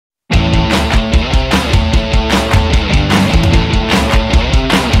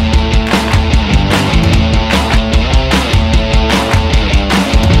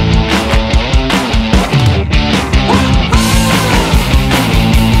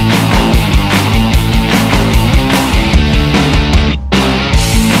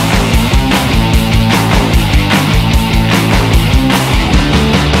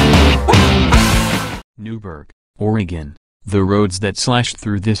Oregon. The roads that slash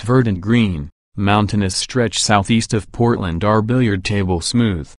through this verdant green, mountainous stretch southeast of Portland are billiard table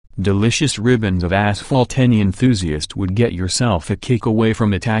smooth, delicious ribbons of asphalt any enthusiast would get yourself a kick away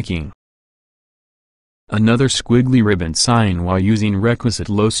from attacking. Another squiggly ribbon sign while using requisite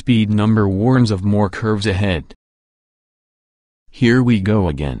low-speed number warns of more curves ahead. Here we go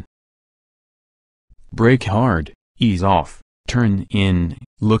again. Brake hard, ease off, turn in,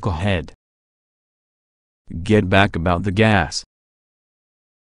 look ahead. Get back about the gas.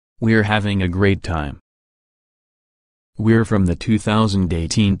 We're having a great time. We're from the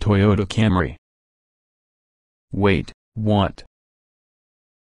 2018 Toyota Camry. Wait, what?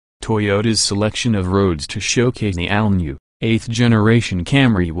 Toyota's selection of roads to showcase the all-new, 8th-generation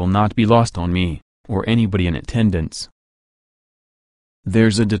Camry will not be lost on me, or anybody in attendance.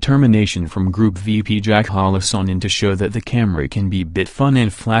 There's a determination from Group VP Jack Hollisonin to show that the Camry can be bit fun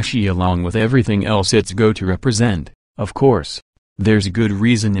and flashy along with everything else it's go to represent. Of course, there's good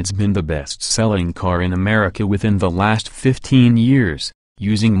reason it's been the best-selling car in America within the last 15 years,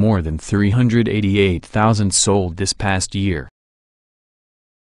 using more than 388,000 sold this past year.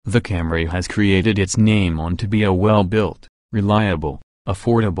 The Camry has created its name on to be a well-built, reliable,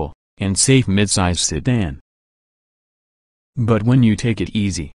 affordable, and safe midsize sedan. But when you take it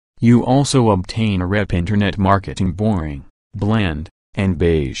easy, you also obtain a rep internet marketing boring, bland, and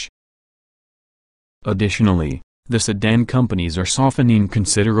beige. Additionally, the sedan companies are softening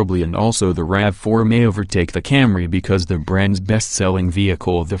considerably and also the RAV4 may overtake the Camry because the brand's best-selling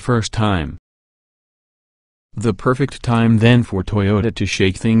vehicle the first time. The perfect time then for Toyota to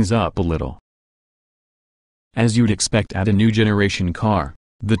shake things up a little. As you'd expect at a new generation car,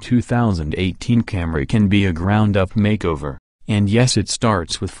 the 2018 Camry can be a ground-up makeover, and yes it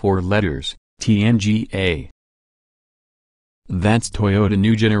starts with 4 letters, TNGA. That's Toyota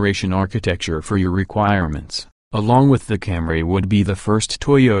New Generation Architecture for your requirements. Along with the Camry would be the first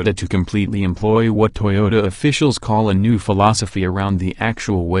Toyota to completely employ what Toyota officials call a new philosophy around the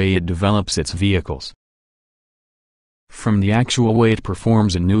actual way it develops its vehicles. From the actual way it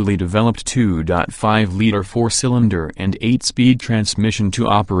performs a newly developed 2.5-liter 4-cylinder and 8-speed transmission to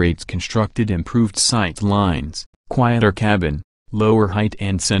operates constructed improved sight lines, quieter cabin, lower height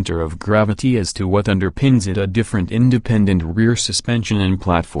and center of gravity as to what underpins it a different independent rear suspension and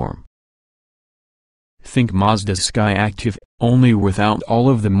platform. Think Mazda's Skyactiv, only without all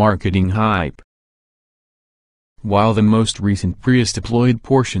of the marketing hype. While the most recent Prius deployed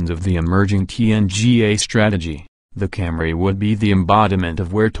portions of the emerging TNGA strategy, the Camry would be the embodiment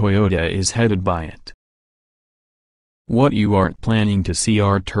of where Toyota is headed by it. What you aren't planning to see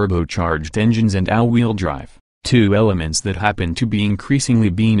are turbocharged engines and all-wheel drive, 2 elements that happen to be increasingly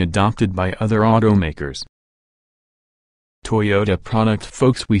being adopted by other automakers. Toyota product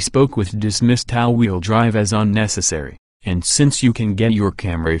folks we spoke with dismissed all-wheel drive as unnecessary, and since you can get your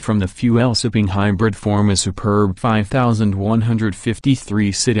Camry from the fuel-sipping hybrid form a superb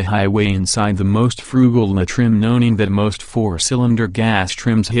 5,153 City Highway inside the most frugal La trim, noting that most 4-cylinder gas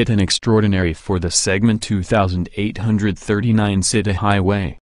trims hit an extraordinary for the segment 2,839 City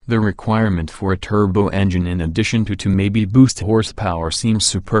Highway, the requirement for a turbo engine in addition to maybe boost horsepower seems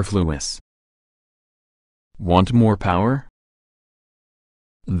superfluous. Want more power?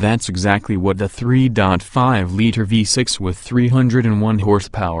 That's exactly what the 3.5-liter V6 with 301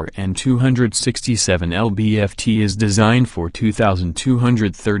 horsepower and 267 lb-ft is designed for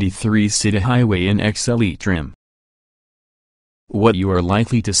 2,233 City Highway in XLE trim. What you are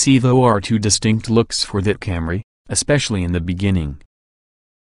likely to see though are 2 distinct looks for that Camry, especially in the beginning.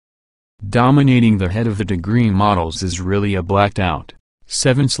 Dominating the head of the degree models is really a blacked-out,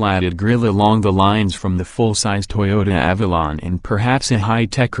 7-slatted grille along the lines from the full-size Toyota Avalon and perhaps a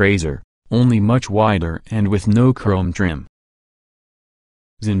high-tech Razor, only much wider and with no chrome trim.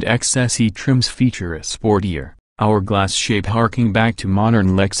 And XSE trims feature a sportier, hourglass shape harking back to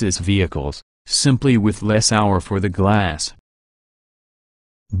modern Lexus vehicles, simply with less hour for the glass.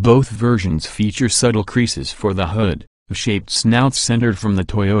 Both versions feature subtle creases for the hood, shaped snouts centered from the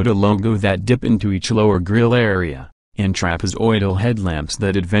Toyota logo that dip into each lower grille area, and trapezoidal headlamps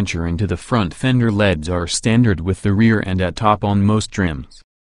that adventure into the front fender LEDs are standard with the rear and at top on most trims.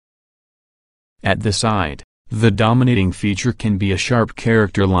 At the side, the dominating feature can be a sharp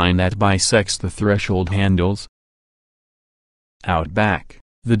character line that bisects the threshold handles. Out back,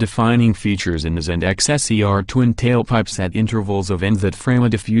 the defining features in the Z and XSE are twin tailpipes at intervals of end that frame a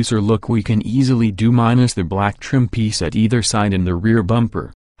diffuser look we can easily do minus the black trim piece at either side and the rear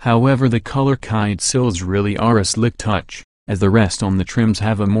bumper. However, the color guide sills really are a slick touch, as the rest on the trims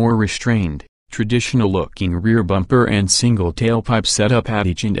have a more restrained, traditional-looking rear bumper and single tailpipe setup at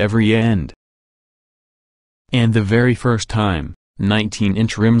each and every end. And the very first time,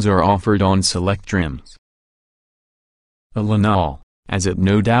 19-inch rims are offered on select trims. All in all, as it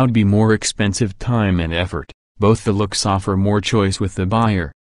no doubt be more expensive time and effort, both the looks offer more choice with the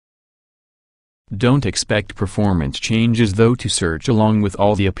buyer. Don't expect performance changes though to search along with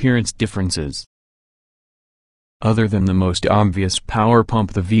all the appearance differences. Other than the most obvious power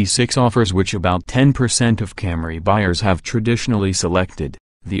pump the V6 offers, which about 10% of Camry buyers have traditionally selected,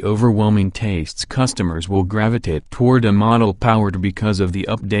 the overwhelming tastes customers will gravitate toward a model powered because of the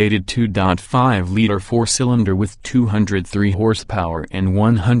updated 2.5-liter four-cylinder with 203 horsepower and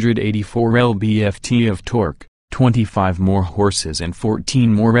 184 lb-ft of torque, 25 more horses and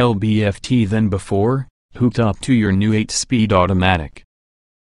 14 more lb-ft than before, hooked up to your new 8-speed automatic.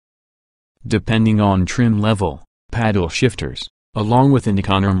 Depending on trim level, paddle shifters, along with an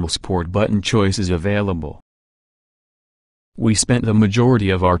economical sport button choice is available. We spent the majority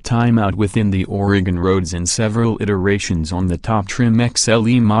of our time out within the Oregon roads in several iterations on the top trim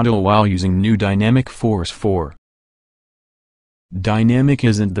XLE model while using new Dynamic Force 4. Dynamic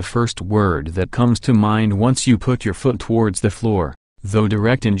isn't the first word that comes to mind once you put your foot towards the floor, though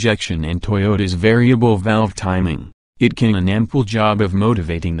direct injection and Toyota's variable valve timing, it can an ample job of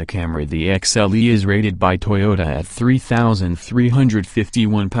motivating the Camry. The XLE is rated by Toyota at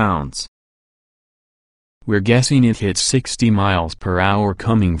 3,351 pounds. We're guessing it hits 60 miles per hour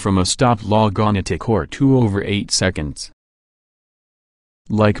coming from a stop log on a tick or two over 8 seconds.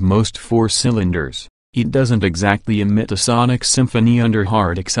 Like most four-cylinders, it doesn't exactly emit a sonic symphony under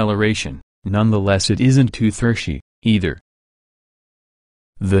hard acceleration, nonetheless it isn't too thirsty, either.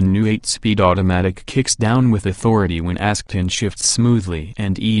 The new 8-speed automatic kicks down with authority when asked and shifts smoothly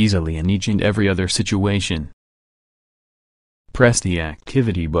and easily in each and every other situation. Press the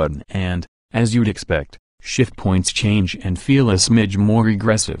activity button and, as you'd expect, shift points change and feel a smidge more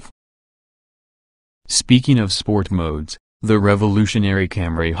aggressive. Speaking of sport modes, the revolutionary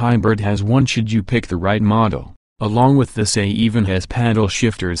Camry Hybrid has one should you pick the right model, along with this even has paddle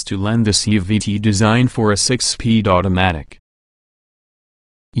shifters to lend the CVT design for a 6-speed automatic.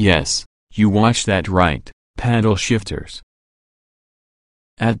 Yes, you watched that right, paddle shifters.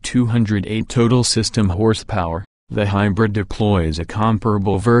 At 208 total system horsepower, the Hybrid deploys a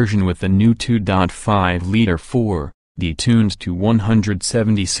comparable version with the new 2.5-liter 4D tuned to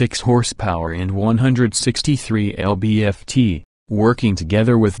 176 horsepower and 163 lb-ft, working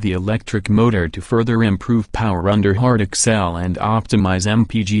together with the electric motor to further improve power under hard accel and optimize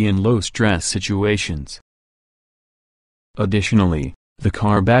MPG in low-stress situations. Additionally, the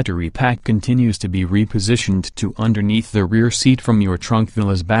car battery pack continues to be repositioned to underneath the rear seat from your trunk.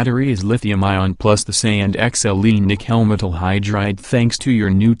 Villa's battery is lithium-ion plus the Sand XLE nickel metal hydride thanks to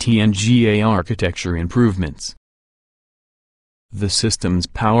your new TNGA architecture improvements. The system's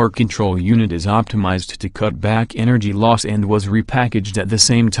power control unit is optimized to cut back energy loss and was repackaged at the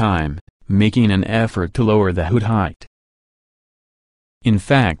same time, making an effort to lower the hood height. In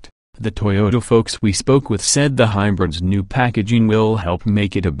fact, the Toyota folks we spoke with said the Hybrid's new packaging will help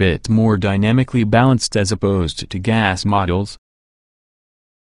make it a bit more dynamically balanced as opposed to gas models.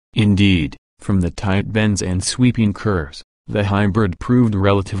 Indeed, from the tight bends and sweeping curves, the Hybrid proved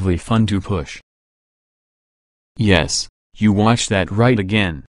relatively fun to push. Yes, you watched that right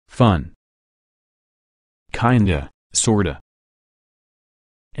again, fun. Kinda, sorta.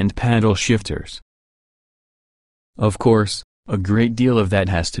 And paddle shifters. Of course, a great deal of that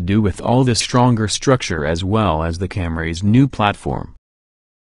has to do with all the stronger structure as well as the Camry's new platform.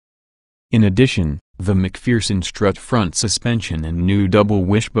 In addition, the McPherson strut front suspension and new double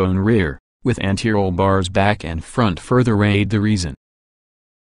wishbone rear, with anti-roll bars back and front further aid the reason.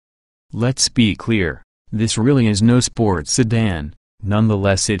 Let's be clear, this really is no sports sedan,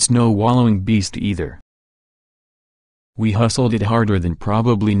 nonetheless it's no wallowing beast either. We hustled it harder than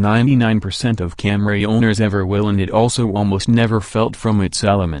probably 99% of Camry owners ever will, and it also almost never felt from its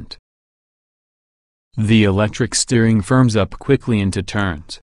element. The electric steering firms up quickly into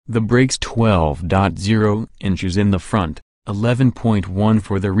turns, the brakes 12.0 inches in the front, 11.1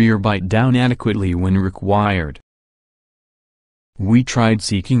 for the rear bite down adequately when required. We tried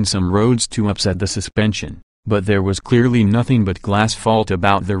seeking some roads to upset the suspension, but there was clearly nothing but glass fault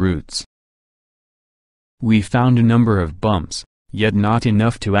about the roots. We found a number of bumps, yet not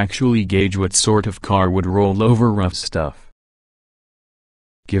enough to actually gauge what sort of car would roll over rough stuff.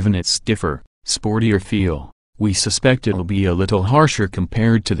 Given its stiffer, sportier feel, we suspect it'll be a little harsher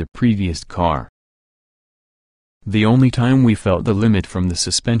compared to the previous car. The only time we felt the limit from the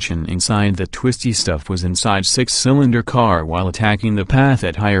suspension inside the twisty stuff was inside 6-cylinder car while attacking the path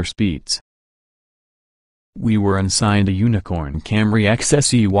at higher speeds. We were inside a unicorn Camry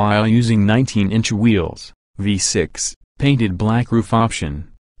XSE while using 19-inch wheels, V6, painted black roof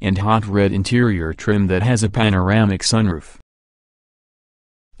option, and hot red interior trim that has a panoramic sunroof.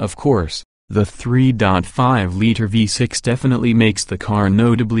 Of course, the 3.5-liter V6 definitely makes the car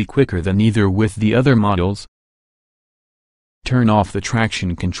notably quicker than either with the other models. Turn off the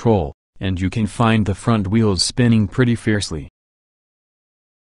traction control, and you can find the front wheels spinning pretty fiercely.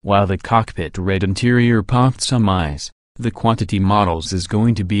 While the cockpit red interior popped some eyes, the quantity models is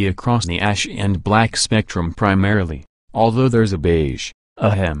going to be across the ash and black spectrum primarily, although there's a beige,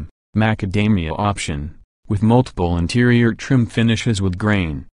 macadamia option, with multiple interior trim finishes with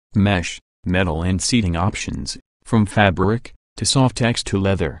grain, mesh, metal and seating options, from fabric, to Softex to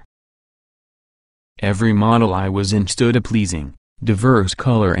leather. Every model I was in stood a pleasing, diverse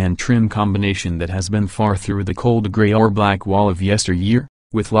color and trim combination that has been far through the cold gray or black wall of yesteryear,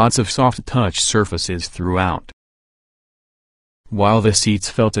 with lots of soft touch surfaces throughout. While the seats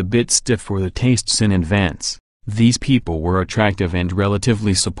felt a bit stiff for the tastes in advance, these people were attractive and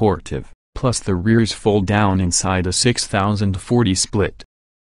relatively supportive, plus the rears fold down inside a 6040 split.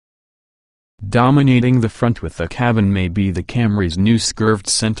 Dominating the front with the cabin may be the Camry's new curved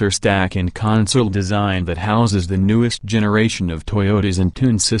center stack and console design that houses the newest generation of Toyota's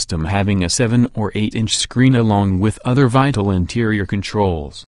Entune system, having a 7 or 8-inch screen along with other vital interior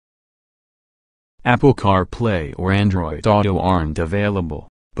controls. Apple CarPlay or Android Auto aren't available,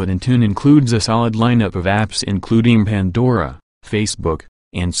 but Entune includes a solid lineup of apps including Pandora, Facebook,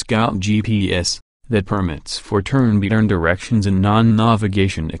 and Scout GPS, that permits for turn-by-turn directions in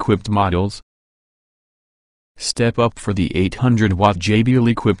non-navigation equipped models. Step up for the 800-watt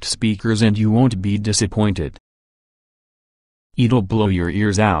JBL-equipped speakers and you won't be disappointed. It'll blow your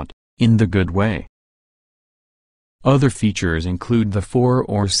ears out, in the good way. Other features include the 4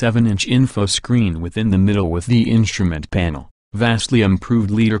 or 7-inch info screen within the middle with the instrument panel, vastly improved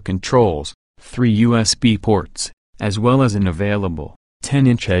leader controls, 3 USB ports, as well as an available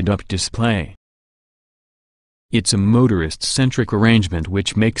 10-inch head-up display. It's a motorist-centric arrangement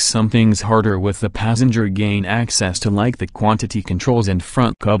which makes some things harder with the passenger gain access to, like the quantity controls and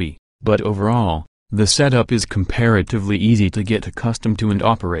front cubby, but overall, the setup is comparatively easy to get accustomed to and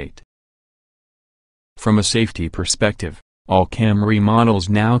operate. From a safety perspective, all Camry models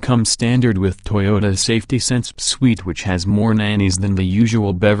now come standard with Toyota's Safety Sense suite, which has more nannies than the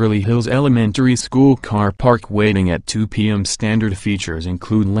usual Beverly Hills Elementary School car park waiting at 2 p.m. Standard features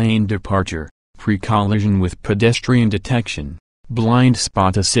include lane departure, pre-collision with pedestrian detection, blind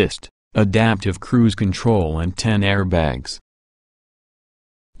spot assist, adaptive cruise control and 10 airbags.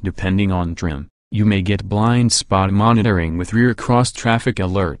 Depending on trim, you may get blind spot monitoring with rear cross traffic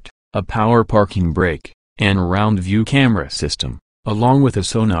alert, a power parking brake, and a round-view camera system, along with a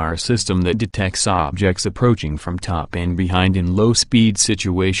sonar system that detects objects approaching from top and behind in low-speed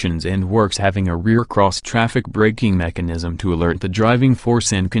situations and works having a rear cross-traffic braking mechanism to alert the driving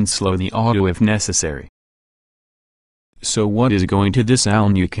force and can slow the auto if necessary. So what is going to this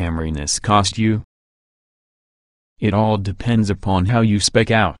all-new Camry-ness cost you? It all depends upon how you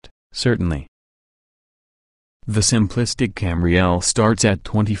spec out, certainly. The simplistic Camry L starts at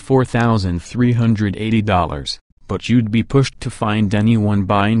 $24,380, but you'd be pushed to find anyone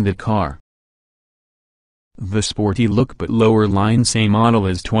buying the car. The sporty look but lower line same model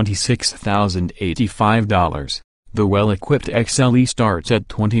is $26,085. The well-equipped XLE starts at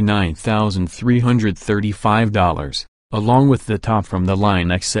 $29,335, along with the top-from-the-line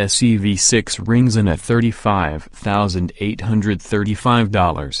XSE V6 rings in at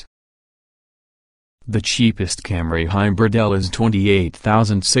 $35,835. The cheapest Camry Hybrid L is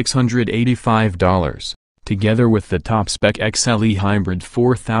 $28,685, together with the top-spec XLE Hybrid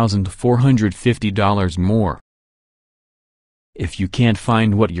 $4,450 more. If you can't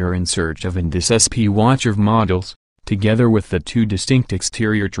find what you're in search of in this SP watch of models, together with the two distinct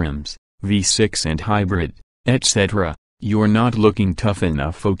exterior trims, V6 and Hybrid, etc., you're not looking tough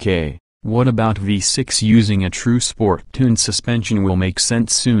enough. Okay, what about V6 using a true sport-tuned suspension will make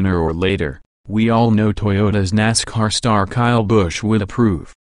sense sooner or later. We all know Toyota's NASCAR star Kyle Busch would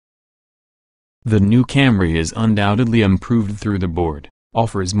approve. The new Camry is undoubtedly improved through the board,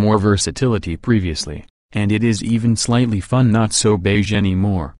 offers more versatility previously, and it is even slightly fun, not so beige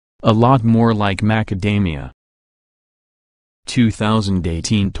anymore, a lot more like macadamia.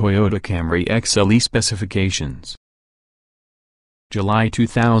 2018 Toyota Camry XLE specifications. July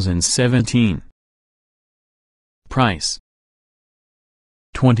 2017. Price: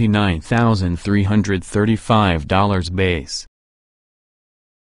 $29,335 base.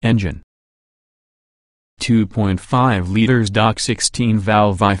 Engine: 2.5 liters stock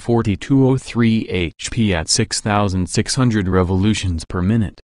 16-valve I-4203 HP at 6,600 revolutions per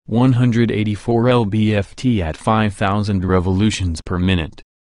minute, 184 lb-ft at 5,000 revolutions per minute.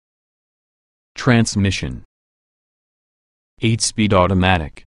 Transmission: 8-speed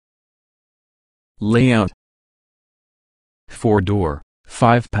automatic. Layout: 4-door,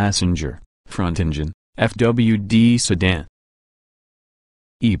 5-passenger, front engine, FWD sedan.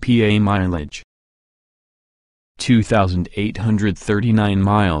 EPA mileage: 2,839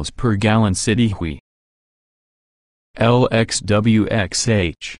 miles per gallon city hui.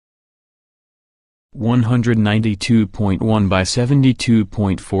 LXWXH: 192.1 by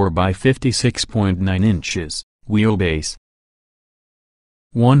 72.4 by 56.9 inches, wheelbase.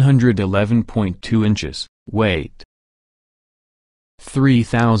 111.2 inches, weight.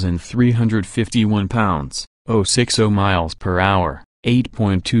 3,351 pounds, 060 miles per hour,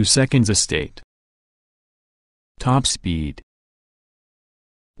 8.2 seconds estate. Top speed: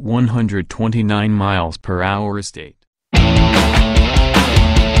 129 miles per hour estate.